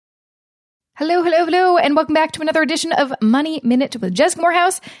Hello, and welcome back to another edition of Money Minute with Jessica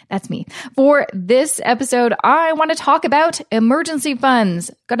Moorhouse. That's me. For this episode, I want to talk about emergency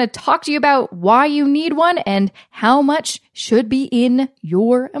funds. Going to talk to you about why you need one and how much should be in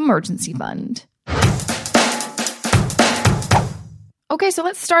your emergency fund. Okay, so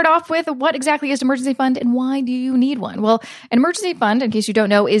let's start off with what exactly is an emergency fund and why do you need one? Well, an emergency fund, in case you don't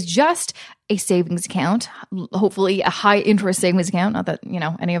know, is just a savings account, hopefully a high interest savings account. Not that,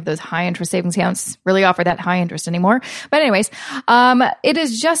 any of those high interest savings accounts really offer that high interest anymore. But anyways, it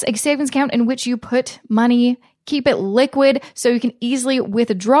is just a savings account in which you put money, keep it liquid so you can easily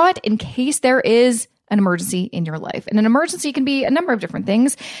withdraw it in case there is an emergency in your life. And an emergency can be a number of different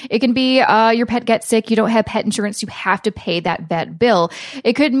things. It can be your pet gets sick, you don't have pet insurance, you have to pay that vet bill.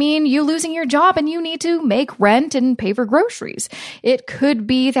 It could mean you losing your job and you need to make rent and pay for groceries. It could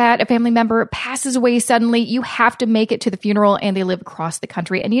be that a family member passes away suddenly, you have to make it to the funeral and they live across the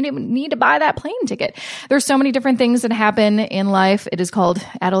country and you need to buy that plane ticket. There's so many different things that happen in life. It is called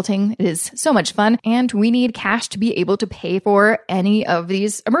adulting. It is so much fun. And we need cash to be able to pay for any of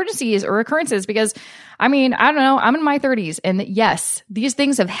these emergencies or occurrences because I don't know. I'm in my 30s and yes, these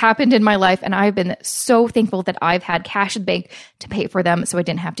things have happened in my life and I've been so thankful that I've had cash in the bank to pay for them so I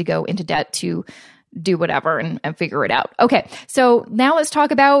didn't have to go into debt to do whatever and figure it out. Okay, so now let's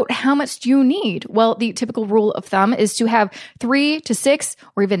talk about how much do you need? Well, the typical rule of thumb is to have 3 to 6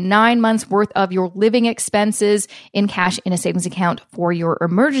 or even 9 months worth of your living expenses in cash in a savings account for your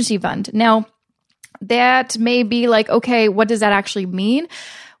emergency fund. Now, that may be like, okay, what does that actually mean?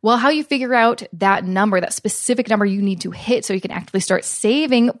 Well, how you figure out that number, that specific number you need to hit so you can actually start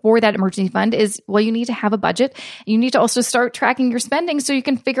saving for that emergency fund is, well, you need to have a budget. You need to also start tracking your spending so you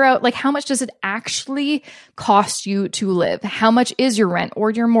can figure out like how much does it actually cost you to live? How much is your rent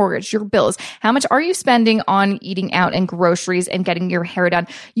or your mortgage, your bills? How much are you spending on eating out and groceries and getting your hair done?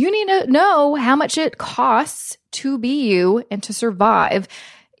 You need to know how much it costs to be you and to survive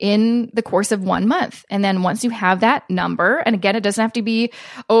in the course of 1 month. And then once you have that number, and again, it doesn't have to be,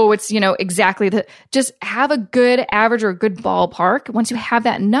 exactly just have a good average or a good ballpark. Once you have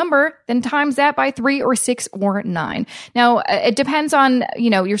that number, then times that by 3 or 6 or 9. Now, it depends on,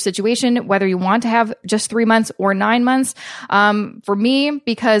 your situation, whether you want to have just 3 months or 9 months. For me,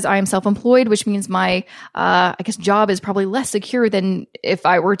 because I am self-employed, which means my, job is probably less secure than if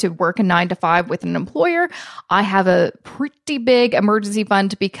I were to work a 9 to 5 with an employer. I have a pretty big emergency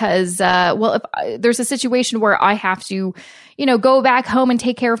fund because, if there's a situation where I have to, go back home and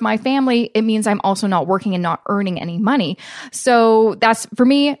take care of my family, it means I'm also not working and not earning any money. So that's, for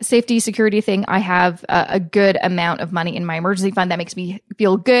me, safety, security thing. I have a good amount of money in my emergency fund that makes me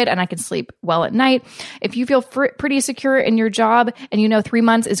feel good and I can sleep well at night. If you feel pretty secure in your job and 3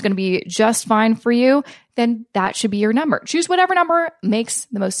 months is going to be just fine for you, then that should be your number. Choose whatever number makes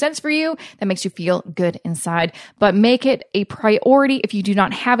the most sense for you, that makes you feel good inside, but make it a priority. If you do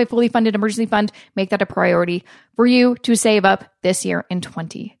not have a fully funded emergency fund, make that a priority for you to save up this year in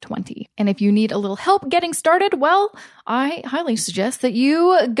 2020. And if you need a little help getting started, well, I highly suggest that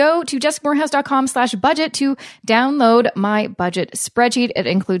you go to jessicamoorhouse.com/budget to download my budget spreadsheet. It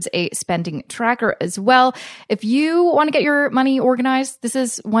includes a spending tracker as well. If you want to get your money organized, this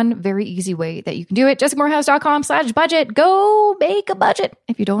is one very easy way that you can do it. jessicamoorhouse.com/budget. Go make a budget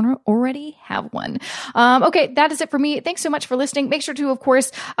if you don't already have one. Okay, that is it for me. Thanks so much for listening. Make sure to, of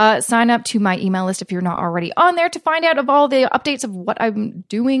course, sign up to my email list if you're not already on there to find out of all the updates of what I'm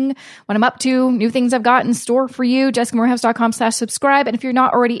doing, what I'm up to, new things I've got in store for you. jessicamoorhouse.com/subscribe. And if you're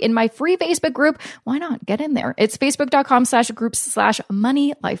not already in my free Facebook group, why not get in there? It's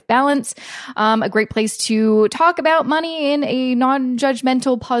facebook.com/groups/money-life-balance. A great place to talk about money in a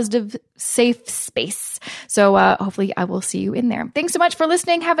non-judgmental, positive, safe space. So hopefully I will see you in there. Thanks so much for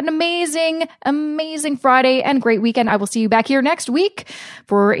listening. Have an amazing, amazing Friday and great weekend. I will see you back here next week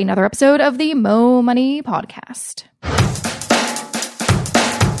for another episode of the Mo Money Podcast.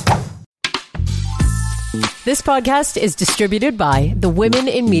 This podcast is distributed by the Women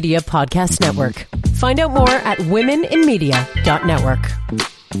in Media Podcast Network. Find out more at womeninmedia.network.